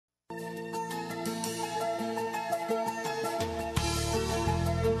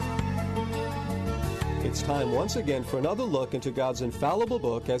It's time once again for another look into God's infallible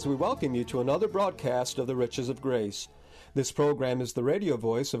book as we welcome you to another broadcast of the Riches of Grace. This program is the radio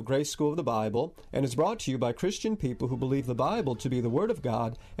voice of Grace School of the Bible and is brought to you by Christian people who believe the Bible to be the Word of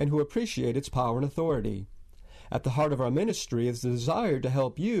God and who appreciate its power and authority. At the heart of our ministry is the desire to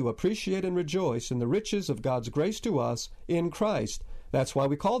help you appreciate and rejoice in the riches of God's grace to us in Christ. That's why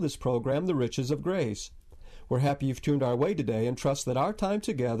we call this program the Riches of Grace. We're happy you've tuned our way today and trust that our time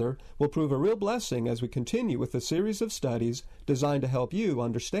together will prove a real blessing as we continue with the series of studies designed to help you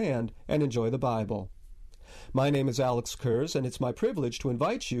understand and enjoy the Bible. My name is Alex Kurz, and it's my privilege to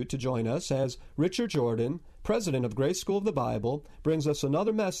invite you to join us as Richard Jordan, president of Grace School of the Bible, brings us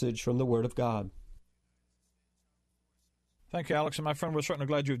another message from the Word of God. Thank you, Alex. And my friend, we're certainly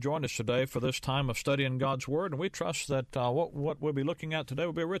glad you've joined us today for this time of studying God's Word, and we trust that what we'll be looking at today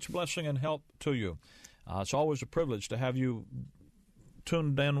will be a rich blessing and help to you. It's always a privilege to have you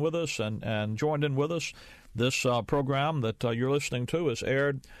tuned in with us and joined in with us. This program that you're listening to is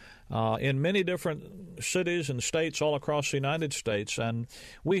aired in many different cities and states all across the United States, and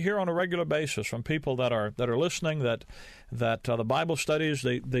we hear on a regular basis from people that are listening that the Bible studies,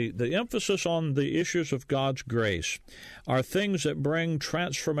 the emphasis on the issues of God's grace are things that bring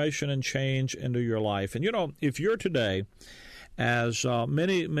transformation and change into your life. And you know, if you're today, as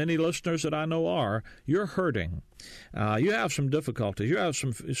many listeners that I know are, you're hurting. You have some difficulties. You have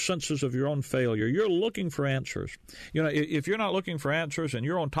some senses of your own failure. You're looking for answers. You know, if you're not looking for answers and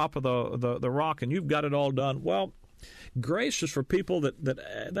you're on top of the rock and you've got it all done, well, grace is for people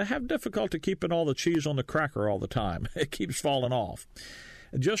that have difficulty keeping all the cheese on the cracker all the time. It keeps falling off.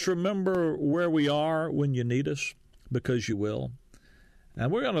 Just remember where we are when you need us, because you will. And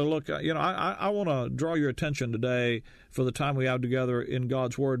we're going to look at, I want to draw your attention today for the time we have together in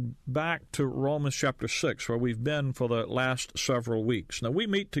God's Word back to Romans chapter 6, where we've been for the last several weeks. Now, we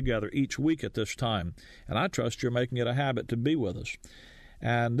meet together each week at this time, and I trust you're making it a habit to be with us.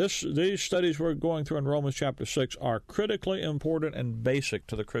 And these studies we're going through in Romans chapter 6 are critically important and basic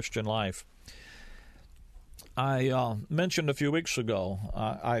to the Christian life. I mentioned a few weeks ago,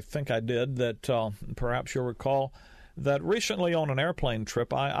 I think I did, that perhaps you'll recall, that recently on an airplane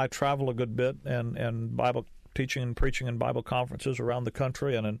trip, I travel a good bit and Bible teaching and preaching in Bible conferences around the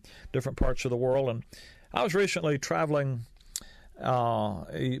country and in different parts of the world. And I was recently traveling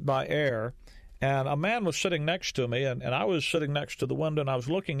by air, and a man was sitting next to me, and I was sitting next to the window, and I was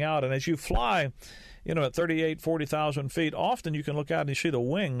looking out. And as you fly, at 40,000 feet, often you can look out and you see the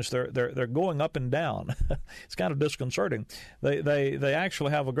wings. They're going up and down. It's kind of disconcerting. They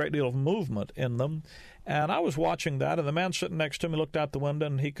actually have a great deal of movement in them. And I was watching that, and the man sitting next to me looked out the window,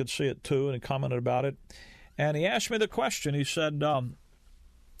 and he could see it too, and he commented about it. And he asked me the question. He said,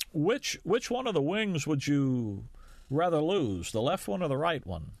 which one of the wings would you rather lose, the left one or the right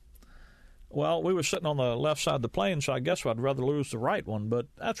one? Well, we were sitting on the left side of the plane, so I guess I'd rather lose the right one. But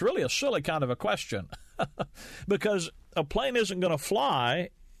that's really a silly kind of a question because a plane isn't going to fly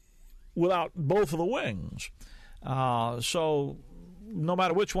without both of the wings. So no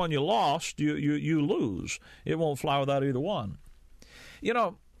matter which one you lost, you lose. It won't fly without either one.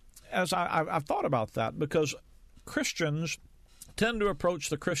 As I've thought about that, because Christians tend to approach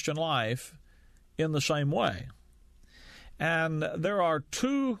the Christian life in the same way. And there are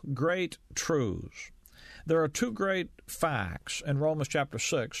two great truths. There are two great facts in Romans chapter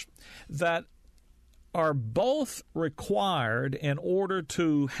 6 that are both required in order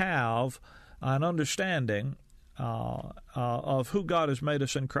to have an understanding of who God has made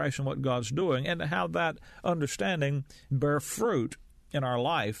us in Christ and what God's doing, and to have that understanding bear fruit in our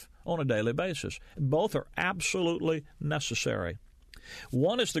life on a daily basis. Both are absolutely necessary.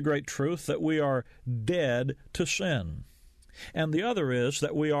 One is the great truth that we are dead to sin, and the other is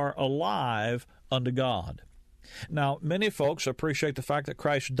that we are alive unto God. Now, many folks appreciate the fact that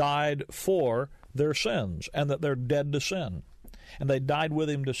Christ died for their sins and that they're dead to sin, and they died with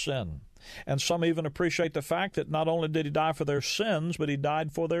him to sin. And some even appreciate the fact that not only did he die for their sins, but he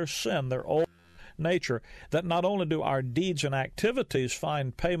died for their sin, their old nature, that not only do our deeds and activities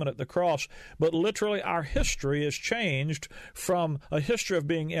find payment at the cross, but literally our history is changed from a history of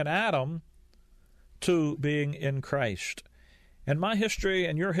being in Adam to being in Christ. And my history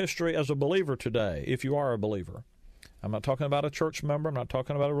and your history as a believer today, if you are a believer, I'm not talking about a church member, I'm not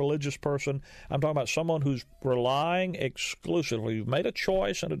talking about a religious person, I'm talking about someone who's relying exclusively. You've made a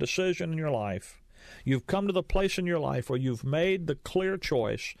choice and a decision in your life. You've come to the place in your life where you've made the clear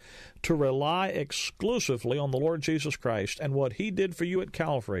choice to rely exclusively on the Lord Jesus Christ and what he did for you at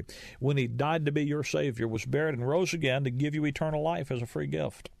Calvary when he died to be your Savior, was buried and rose again to give you eternal life as a free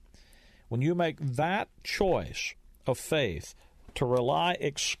gift. When you make that choice of faith to rely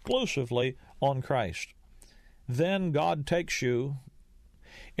exclusively on Christ, then God takes you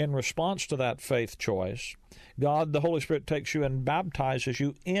in response to that faith choice. God, the Holy Spirit, takes you and baptizes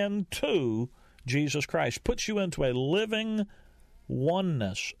you into Jesus Christ, puts you into a living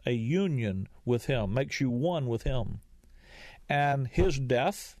oneness, a union with Him, makes you one with Him. And His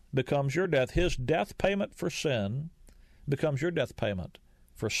death becomes your death. His death payment for sin becomes your death payment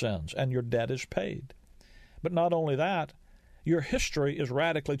for sins, and your debt is paid. But not only that, your history is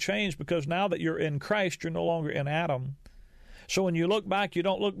radically changed, because now that you're in Christ, you're no longer in Adam. So when you look back, you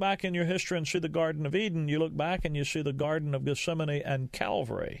don't look back in your history and see the Garden of Eden. You look back and you see the Garden of Gethsemane and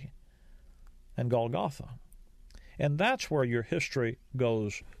Calvary and Golgotha. And that's where your history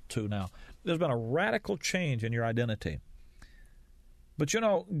goes to now. There's been a radical change in your identity. But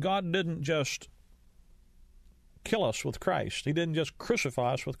God didn't just kill us with Christ. He didn't just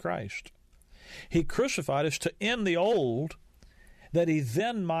crucify us with Christ. He crucified us to end the old, that He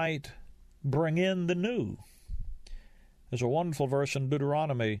then might bring in the new. There's a wonderful verse in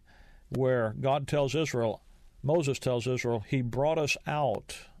Deuteronomy where Moses tells Israel, He brought us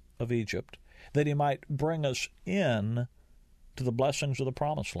out of Egypt that He might bring us in to the blessings of the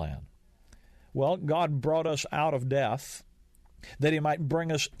promised land. Well, God brought us out of death that He might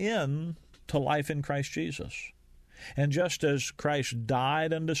bring us in to life in Christ Jesus. And just as Christ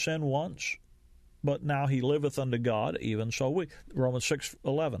died unto sin once, but now He liveth unto God, even so we. Romans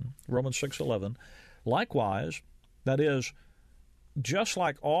 6:11. Likewise, that is, just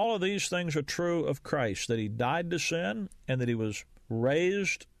like all of these things are true of Christ, that He died to sin and that He was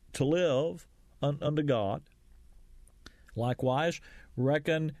raised to live unto God, likewise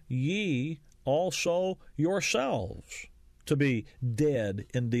reckon ye also yourselves to be dead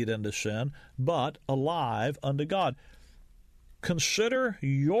indeed unto sin, but alive unto God. Consider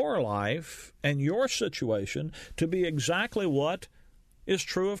your life and your situation to be exactly what is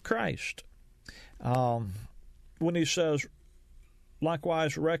true of Christ. When He says,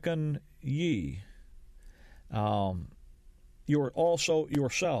 likewise reckon ye, you're also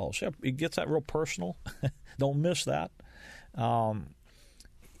yourselves. It gets that real personal. Don't miss that.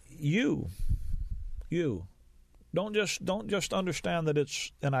 You. Don't just understand that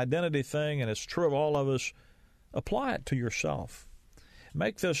it's an identity thing and it's true of all of us. Apply it to yourself.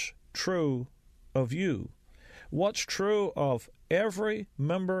 Make this true of you. What's true of every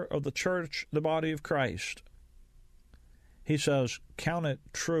member of the church, the body of Christ? He says, count it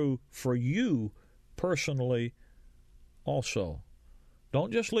true for you personally also.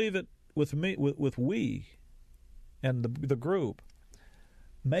 Don't just leave it with me, with we and the group.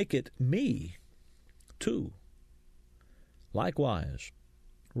 Make it me too. Likewise,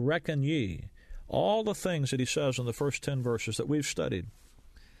 reckon ye. All the things that he says in the first 10 verses that we've studied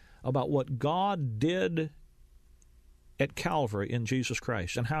about what God did at Calvary in Jesus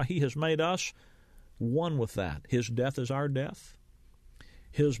Christ and how He has made us one with that. His death is our death.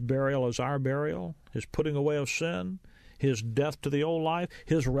 His burial is our burial. His putting away of sin. His death to the old life.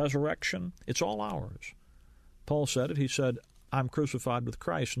 His resurrection. It's all ours. Paul said it. He said, I'm crucified with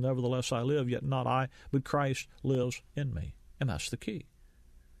Christ. Nevertheless I live, yet not I, but Christ lives in me. And that's the key.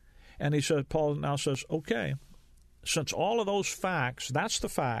 And Paul now says, okay, since all of those facts, that's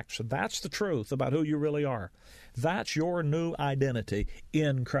the truth about who you really are. That's your new identity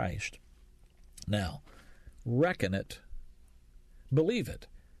in Christ. Now, reckon it, believe it,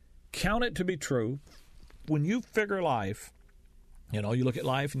 count it to be true. When you figure life, you look at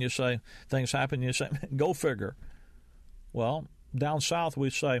life and you say, things happen, you say, go figure. Well, down south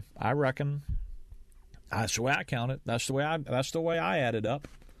we say, I reckon. That's the way I count it. That's the way I add it up.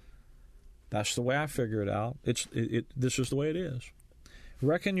 That's the way I figure it out. This is the way it is.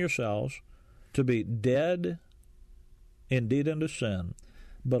 Reckon yourselves to be dead indeed unto sin,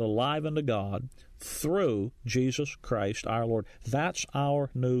 but alive unto God through Jesus Christ our Lord. That's our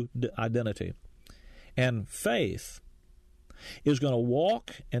new identity. And faith is going to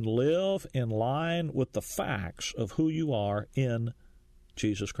walk and live in line with the facts of who you are in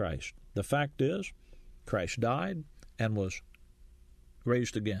Jesus Christ. The fact is, Christ died and was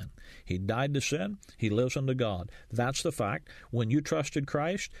raised again. He died to sin. He lives unto God. That's the fact. When you trusted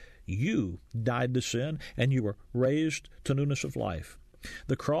Christ, you died to sin and you were raised to newness of life.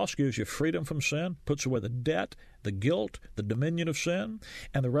 The cross gives you freedom from sin, puts away the debt, the guilt, the dominion of sin,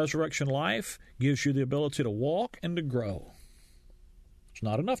 and the resurrection life gives you the ability to walk and to grow. It's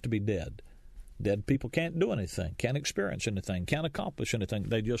not enough to be dead. Dead people can't do anything, can't experience anything, can't accomplish anything.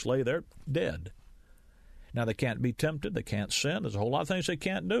 They just lay there dead. Now, they can't be tempted. They can't sin. There's a whole lot of things they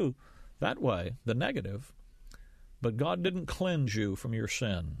can't do that way, the negative. But God didn't cleanse you from your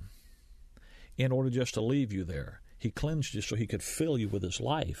sin in order just to leave you there. He cleansed you so He could fill you with His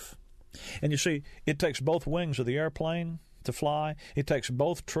life. And you see, it takes both wings of the airplane to fly. It takes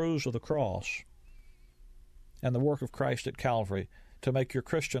both truths of the cross and the work of Christ at Calvary to make your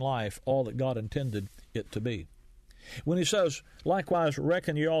Christian life all that God intended it to be. When he says, likewise,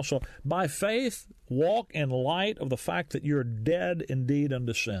 reckon ye also, by faith walk in light of the fact that you're dead indeed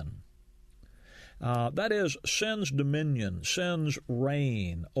unto sin. That is, sin's dominion, sin's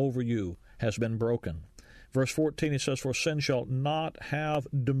reign over you has been broken. Verse 14, he says, for sin shall not have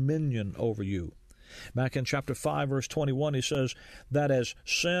dominion over you. Back in chapter 5, verse 21, he says that as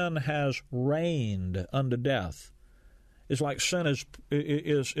sin has reigned unto death, it's like sin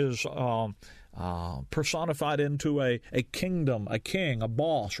is personified into a kingdom, a king, a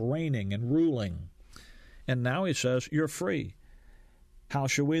boss, reigning and ruling. And now he says, you're free. How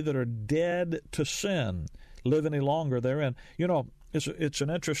shall we that are dead to sin live any longer therein? You know, it's an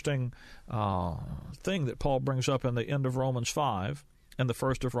interesting thing that Paul brings up in the end of Romans 5 and the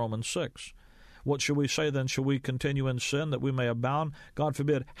first of Romans 6. What shall we say then? Shall we continue in sin that we may abound? God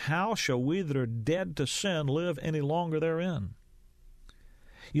forbid. How shall we that are dead to sin live any longer therein?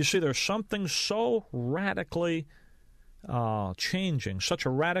 You see, there's something so radically changing, such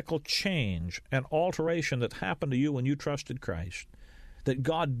a radical change and alteration that happened to you when you trusted Christ, that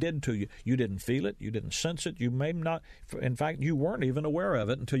God did to you. You didn't feel it. You didn't sense it. You may not. In fact, you weren't even aware of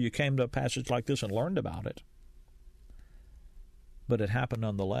it until you came to a passage like this and learned about it. But it happened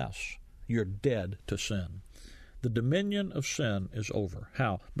nonetheless. You're dead to sin. The dominion of sin is over.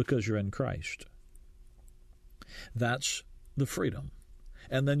 How? Because you're in Christ. That's the freedom.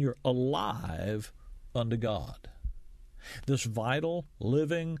 And then you're alive unto God. This vital,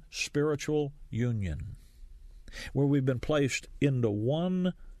 living, spiritual union where we've been placed into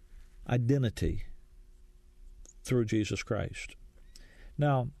one identity through Jesus Christ.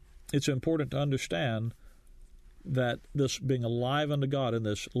 Now, it's important to understand that this being alive unto God in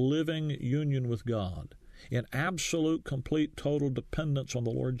this living union with God, in absolute, complete, total dependence on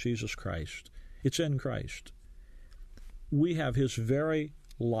the Lord Jesus Christ, it's in Christ. We have His very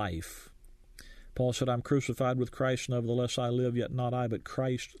life. Paul said, I'm crucified with Christ, nevertheless I live, yet not I, but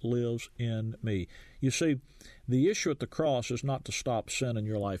Christ lives in me. You see, the issue at the cross is not to stop sin in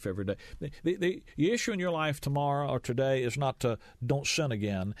your life every day. The issue in your life tomorrow or today is not to don't sin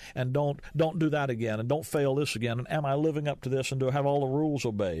again, and don't do that again, and don't fail this again, and am I living up to this, and do I have all the rules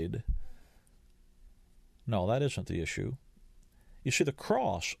obeyed? No, that isn't the issue. You see, the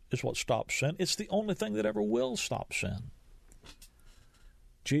cross is what stops sin. It's the only thing that ever will stop sin.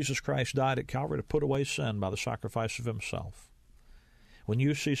 Jesus Christ died at Calvary to put away sin by the sacrifice of Himself. When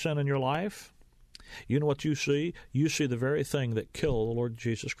you see sin in your life, you know what you see? You see the very thing that killed the Lord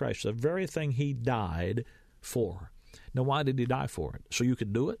Jesus Christ, the very thing He died for. Now, why did He die for it? So you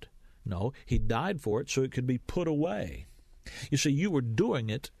could do it? No, He died for it so it could be put away. You see, you were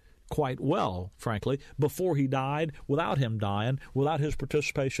doing it quite well, frankly, before He died, without Him dying, without His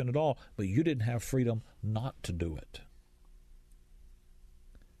participation at all, but you didn't have freedom not to do it.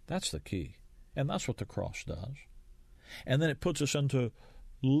 That's the key. And that's what the cross does. And then it puts us into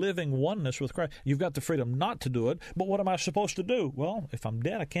living oneness with Christ. You've got the freedom not to do it, but what am I supposed to do? Well, if I'm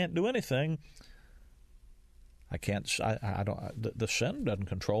dead, I can't do anything. I can't, the sin doesn't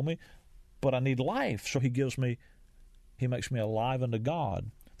control me, but I need life. So He makes me alive unto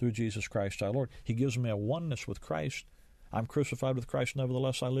God through Jesus Christ our Lord. He gives me a oneness with Christ. I'm crucified with Christ,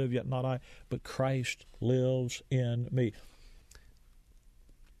 nevertheless I live, yet not I, but Christ lives in me.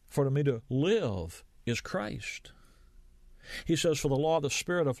 For to me to live is Christ. He says, for the law of the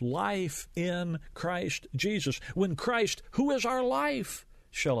Spirit of life in Christ Jesus, when Christ, who is our life,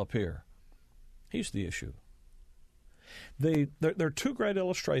 shall appear. He's the issue. There are two great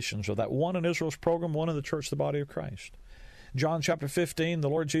illustrations of that, one in Israel's program, one in the church, the body of Christ. John chapter 15, the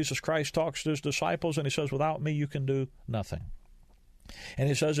Lord Jesus Christ talks to His disciples, and He says, without me you can do nothing. And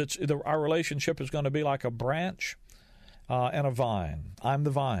He says our relationship is going to be like a branch and a vine. I'm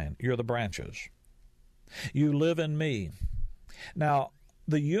the vine, you're the branches. You live in me. Now,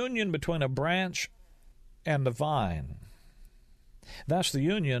 the union between a branch and the vine, that's the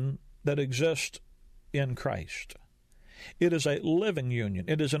union that exists in Christ. It is a living union.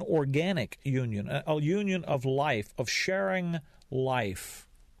 It is an organic union, a union of life, of sharing life.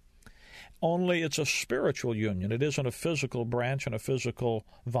 Only it's a spiritual union. It isn't a physical branch and a physical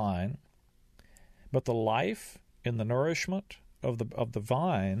vine. But the life in the nourishment of the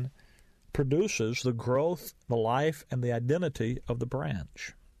vine produces the growth, the life, and the identity of the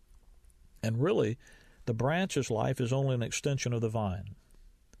branch. And really, the branch's life is only an extension of the vine.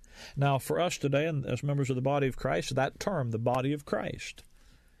 Now, for us today, and as members of the body of Christ, that term, the body of Christ,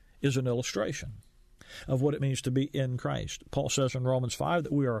 is an illustration of what it means to be in Christ. Paul says in Romans 5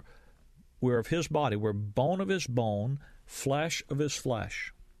 that we are We're of his body. We're bone of his bone, flesh of his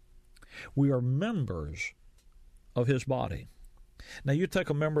flesh. We are members of his body. Now, you take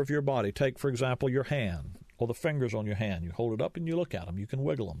a member of your body. Take, for example, your hand or the fingers on your hand. You hold it up and you look at them. You can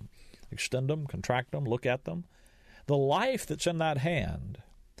wiggle them, extend them, contract them, look at them. The life that's in that hand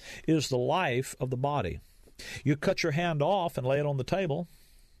is the life of the body. You cut your hand off and lay it on the table,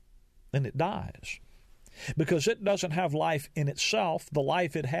 and it dies. Because it doesn't have life in itself. The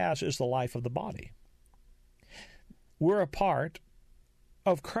life it has is the life of the body. We're a part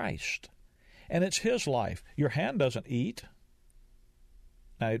of Christ, and it's his life. Your hand doesn't eat.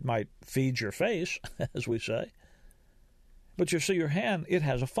 Now, it might feed your face, as we say. But you see, your hand, it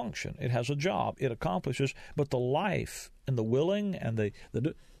has a function. It has a job. It accomplishes. But the life and the willing and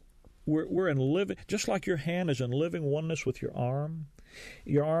we're in living, just like your hand is in living oneness with your arm.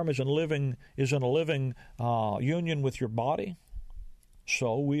 Your arm is in a living union with your body.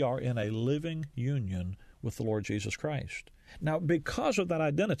 So we are in a living union with the Lord Jesus Christ. Now, because of that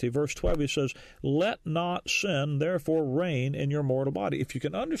identity, verse 12, he says, let not sin therefore reign in your mortal body. If you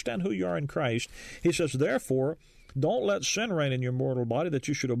can understand who you are in Christ, he says, therefore, don't let sin reign in your mortal body, that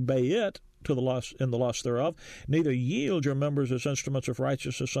you should obey it to the lust thereof. Neither yield your members as instruments of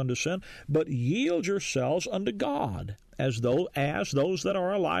righteousness unto sin, but yield yourselves unto God, as those that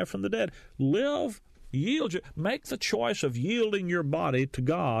are alive from the dead. Make the choice of yielding your body to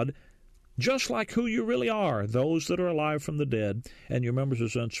God, just like who you really are, those that are alive from the dead, and your members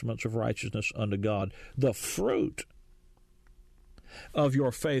as instruments of righteousness unto God. The fruit of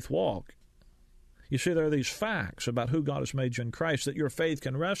your faith walk. You see, there are these facts about who God has made you in Christ that your faith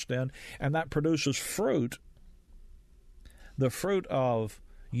can rest in, and that produces fruit. The fruit of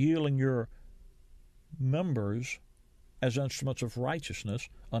yielding your members as instruments of righteousness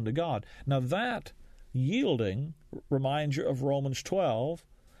unto God. Now that yielding reminds you of Romans 12,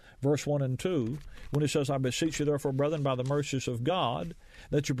 verse 1 and 2, when it says, I beseech you therefore, brethren, by the mercies of God,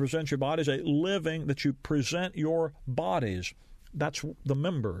 that you present your bodies that you present your bodies. That's the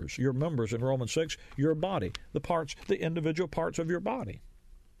members, your members in Romans 6, your body, the individual parts of your body.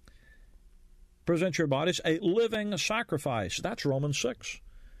 Present your bodies a living sacrifice. That's Romans 6.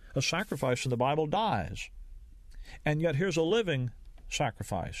 A sacrifice in the Bible dies. And yet here's a living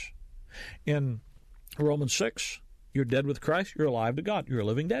sacrifice. In Romans 6, you're dead with Christ, you're alive to God. You're a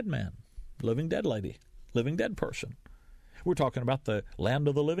living dead man, living dead lady, living dead person. We're talking about the land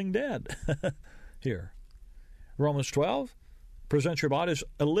of the living dead here. Romans 12, present your bodies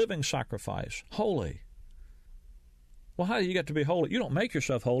a living sacrifice, holy. Well, how do you get to be holy? You don't make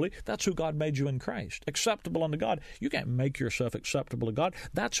yourself holy. That's who God made you in Christ. Acceptable unto God. You can't make yourself acceptable to God.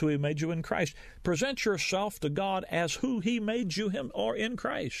 That's who he made you in Christ. Present yourself to God as who he made you him or in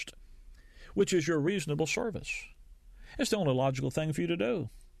Christ, which is your reasonable service. It's the only logical thing for you to do.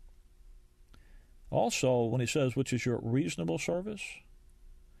 Also, when he says, which is your reasonable service,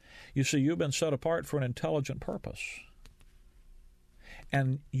 you see, you've been set apart for an intelligent purpose.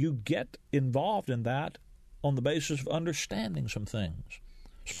 And you get involved in that on the basis of understanding some things.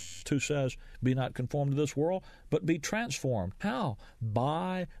 2 says, be not conformed to this world, but be transformed. How?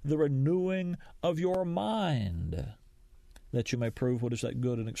 By the renewing of your mind, that you may prove what is that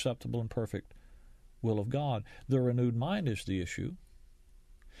good and acceptable and perfect will of God. The renewed mind is the issue.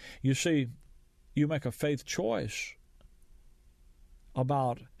 You see, you make a faith choice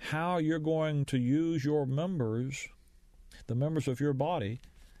about how you're going to use your members, the members of your body,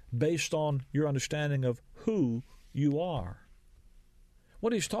 based on your understanding of who you are.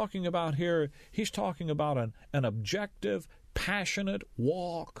 What he's talking about here, he's talking about an objective, passionate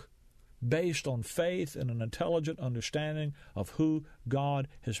walk based on faith and an intelligent understanding of who God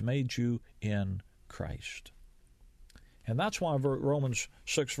has made you in Christ. And that's why Romans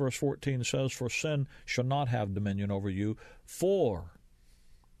 6, verse 14 says, for sin shall not have dominion over you. For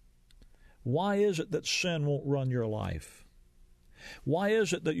why is it that sin won't run your life? Why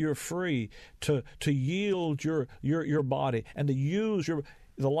is it that you're free to yield your body and to use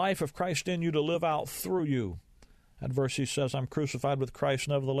the life of Christ in you to live out through you? That verse, he says, I'm crucified with Christ,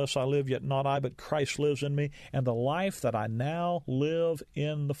 nevertheless I live, yet not I, but Christ lives in me. And the life that I now live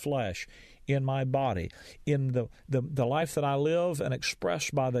in the flesh, in my body, in the life that I live and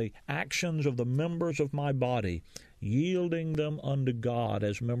express by the actions of the members of my body, yielding them unto God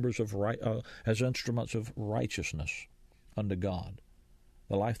as members of as instruments of righteousness unto God.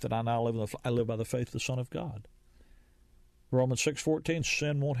 The life that I now live, I live by the faith of the Son of God. Romans 6:14,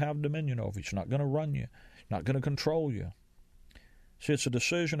 sin won't have dominion over you. It's not going to run you. Not going to control you. See, it's a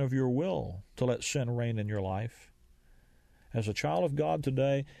decision of your will to let sin reign in your life. As a child of God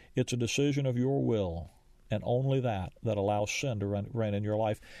today, it's a decision of your will. and only that allows sin to reign in your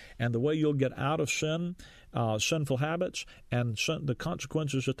life. And the way you'll get out of sin, sinful habits, and the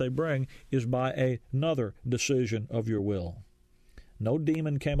consequences that they bring is by another decision of your will. No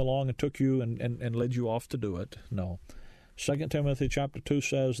demon came along and took you and led you off to do it. No. 2 Timothy chapter 2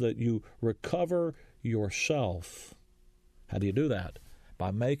 says that you recover yourself. How do you do that? By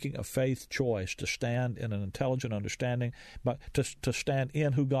making a faith choice to stand in an intelligent understanding, but to stand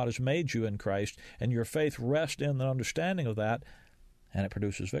in who God has made you in Christ, and your faith rests in the understanding of that, and it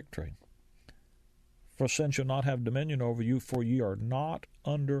produces victory. For sin shall not have dominion over you, for ye are not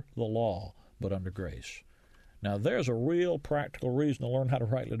under the law, but under grace. Now, there's a real practical reason to learn how to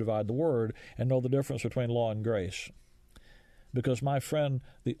rightly divide the Word and know the difference between law and grace. Because, my friend,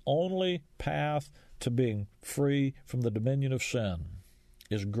 the only path to being free from the dominion of sin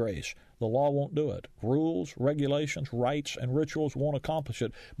is grace. The law won't do it. Rules, regulations, rites, and rituals won't accomplish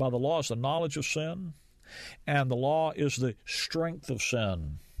it. By the law is the knowledge of sin, and the law is the strength of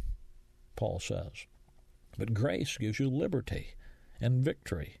sin, Paul says. But grace gives you liberty and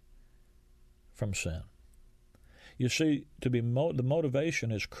victory from sin. You see, the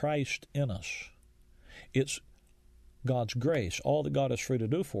motivation is Christ in us. It's God's grace, all that God is free to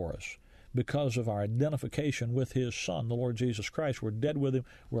do for us. Because of our identification with His Son, the Lord Jesus Christ. We're dead with Him.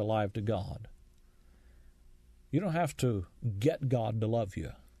 We're alive to God. You don't have to get God to love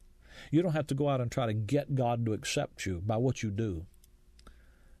you. You don't have to go out and try to get God to accept you by what you do.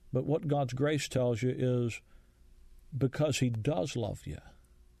 But what God's grace tells you is because He does love you,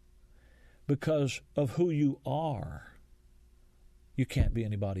 because of who you are, you can't be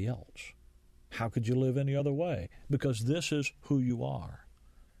anybody else. How could you live any other way? Because this is who you are.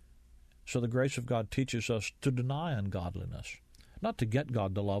 So the grace of God teaches us to deny ungodliness, not to get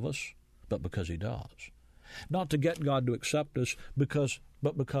God to love us, but because He does. Not to get God to accept us,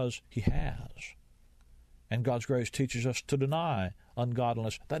 but because He has. And God's grace teaches us to deny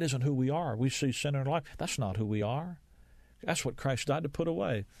ungodliness. That isn't who we are. We see sin in our life. That's not who we are. That's what Christ died to put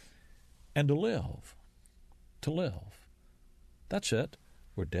away. And to live. To live. That's it.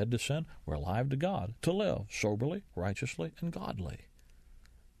 We're dead to sin. We're alive to God. To live soberly, righteously, and godly.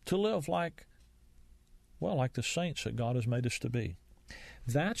 To live like the saints that God has made us to be.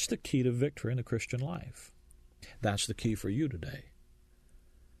 That's the key to victory in the Christian life. That's the key for you today.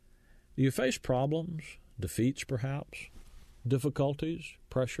 Do you face problems, defeats perhaps, difficulties,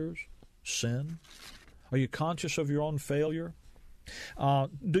 pressures, sin? Are you conscious of your own failure?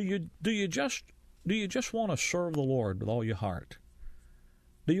 Do you just want to serve the Lord with all your heart?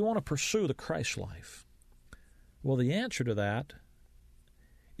 Do you want to pursue the Christ life? Well, the answer to that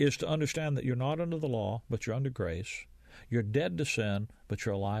is to understand that you're not under the law, but you're under grace. You're dead to sin, but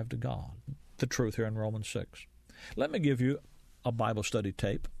you're alive to God. The truth here in Romans 6. Let me give you a Bible study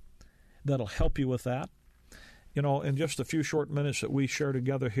tape that'll help you with that. You know, in just a few short minutes that we share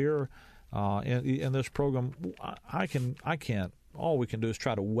together here in this program, I can't. All we can do is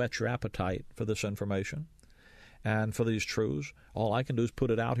try to whet your appetite for this information and for these truths. All I can do is put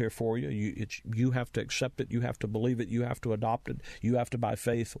it out here for you. You have to accept it. You have to believe it. You have to adopt it. You have to, by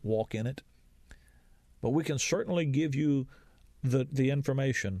faith, walk in it. But we can certainly give you the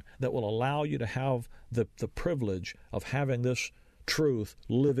information that will allow you to have the privilege of having this truth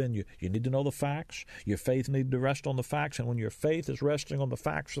live in you. You need to know the facts. Your faith needs to rest on the facts. And when your faith is resting on the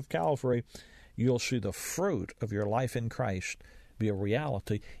facts of Calvary, you'll see the fruit of your life in Christ be a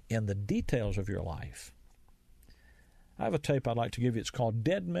reality in the details of your life. I have a tape I'd like to give you. It's called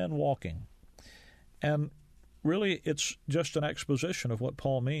Dead Men Walking. And really, it's just an exposition of what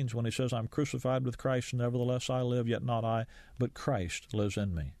Paul means when he says, I'm crucified with Christ, nevertheless I live, yet not I, but Christ lives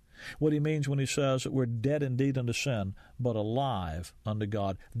in me. What he means when he says that we're dead indeed unto sin, but alive unto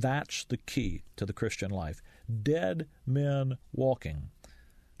God. That's the key to the Christian life. Dead men walking.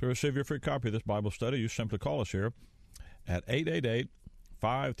 To receive your free copy of this Bible study, you simply call us here at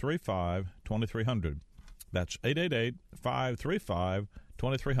 888-535-2300. That's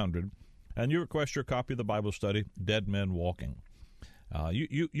 888-535-2300. And you request your copy of the Bible study, Dead Men Walking.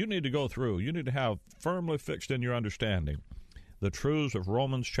 You need to go through. You need to have firmly fixed in your understanding the truths of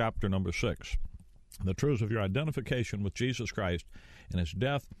Romans chapter number 6, the truths of your identification with Jesus Christ in His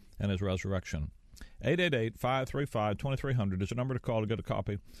death and His resurrection. 888-535-2300 is the number to call to get a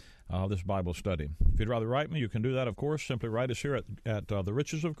copy of this Bible study. If you'd rather write me, you can do that, of course. Simply write us here at the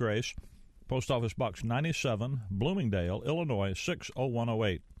Riches of Grace, Post Office Box 97, Bloomingdale, Illinois,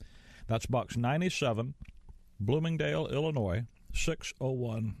 60108. That's Box 97, Bloomingdale, Illinois,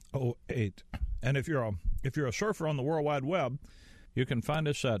 60108. And if you're a surfer on the World Wide Web, you can find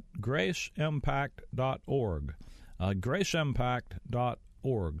us at graceimpact.org.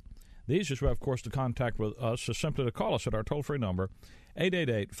 Graceimpact.org. The easiest way, of course, to contact with us is simply to call us at our toll-free number,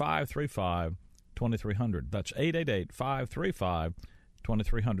 888-535-2300. That's 888-535-2300.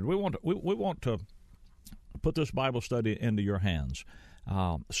 We want to put this Bible study into your hands.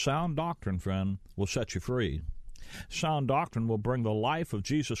 Sound doctrine, friend, will set you free. Sound doctrine will bring the life of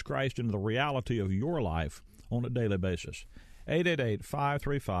Jesus Christ into the reality of your life on a daily basis.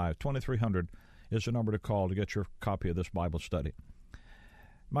 888-535-2300 is the number to call to get your copy of this Bible study.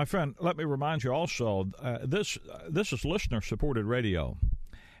 My friend, let me remind you also, this is listener-supported radio,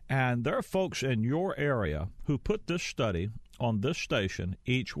 and there are folks in your area who put this study on this station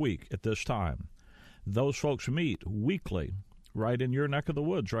each week at this time. Those folks meet weekly right in your neck of the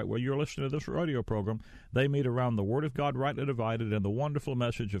woods, right where you're listening to this radio program. They meet around the Word of God rightly divided and the wonderful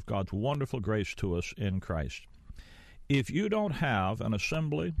message of God's wonderful grace to us in Christ. If you don't have an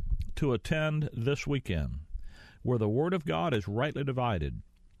assembly to attend this weekend where the Word of God is rightly divided,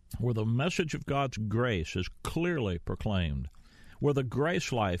 where the message of God's grace is clearly proclaimed, where the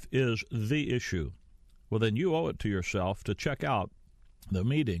grace life is the issue, well, then you owe it to yourself to check out the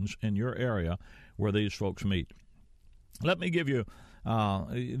meetings in your area where these folks meet. Let me give you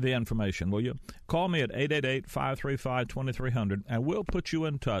the information, will you? Call me at 888-535-2300, and we'll put you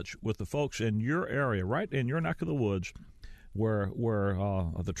in touch with the folks in your area, right in your neck of the woods, where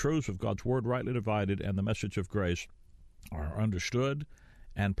the truths of God's Word rightly divided and the message of grace are understood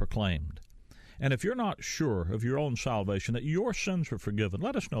and proclaimed. And if you're not sure of your own salvation, that your sins are forgiven,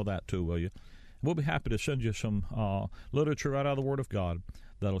 let us know that too, will you? We'll be happy to send you some literature right out of the Word of God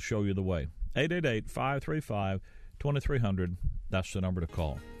that'll show you the way. 888-535-2300, that's the number to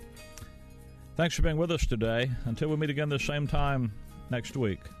call. Thanks for being with us today. Until we meet again the same time next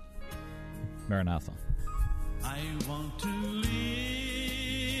week, Maranatha. I want to live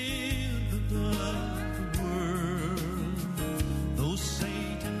above the world, though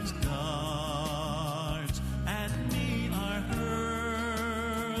Satan's darts at me are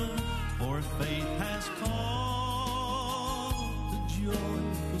hurled, for faith has called the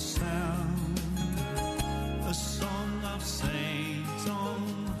joyful sound, a song of saints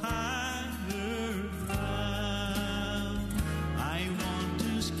on higher ground. I want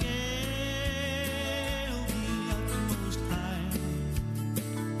to scale the utmost height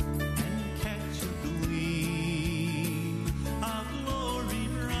and catch a gleam of glory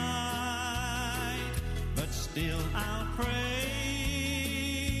bright, but still I'll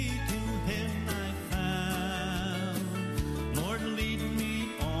pray to Him I found. Lord, lead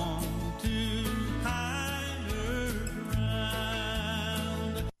me on to higher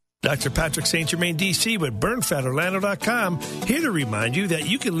ground. Dr. Patrick St. Germain, D.C. with BurnFatOrlando.com, here to remind you that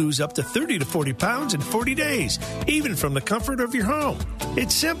you can lose up to 30 to 40 pounds in 40 days, even from the comfort of your home.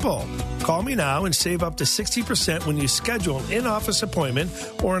 It's simple. Call me now and save up to 60% when you schedule an in-office appointment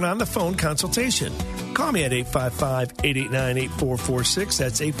or an on-the-phone consultation. Call me at 855-889-8446.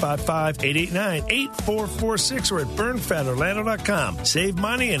 That's 855-889-8446 or at BurnFatOrlando.com. Save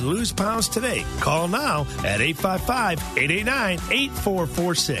money and lose pounds today. Call now at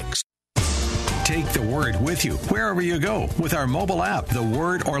 855-889-8446. Take the Word with you wherever you go with our mobile app,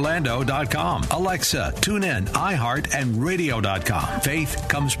 thewordorlando.com, Alexa, TuneIn, iHeart, and radio.com. Faith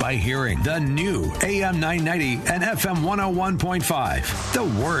comes by hearing. The new AM 990 and FM 101.5. The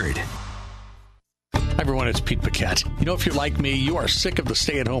Word. Hi, everyone. It's Pete Paquette. You know, if you're like me, you are sick of the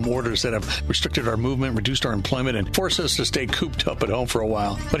stay-at-home orders that have restricted our movement, reduced our employment, and forced us to stay cooped up at home for a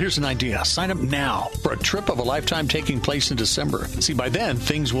while. But here's an idea. Sign up now for a trip of a lifetime taking place in December. See, by then,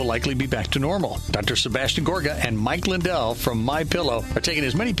 things will likely be back to normal. Dr. Sebastian Gorga and Mike Lindell from MyPillow are taking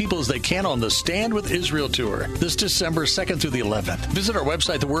as many people as they can on the Stand with Israel tour this December 2nd through the 11th. Visit our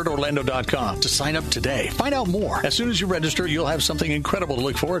website, thewordorlando.com, to sign up today. Find out more. As soon as you register, you'll have something incredible to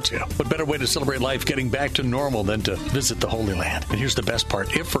look forward to. What better way to celebrate life getting back to normal than to visit the Holy Land? And here's the best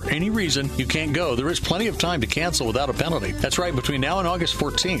part. If for any reason you can't go, there is plenty of time to cancel without a penalty. That's right. Between now and August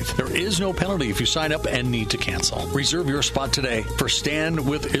 14th, there is no penalty if you sign up and need to cancel. Reserve your spot today for Stand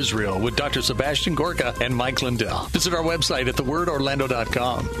with Israel with Dr. Sebastian Gorka and Mike Lindell. Visit our website at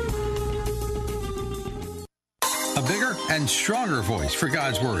thewordorlando.com. A bigger and stronger voice for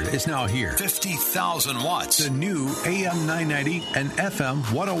God's Word is now here. 50,000 watts. The new AM 990 and FM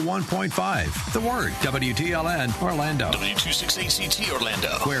 101.5. The Word, WTLN Orlando. W268CT Orlando.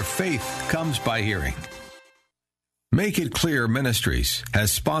 Where faith comes by hearing. Make It Clear Ministries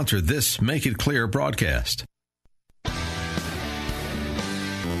has sponsored this Make It Clear broadcast.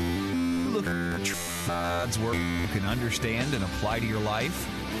 Look at God's Word you can understand and apply to your life.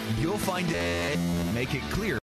 You'll find it. Make It Clear.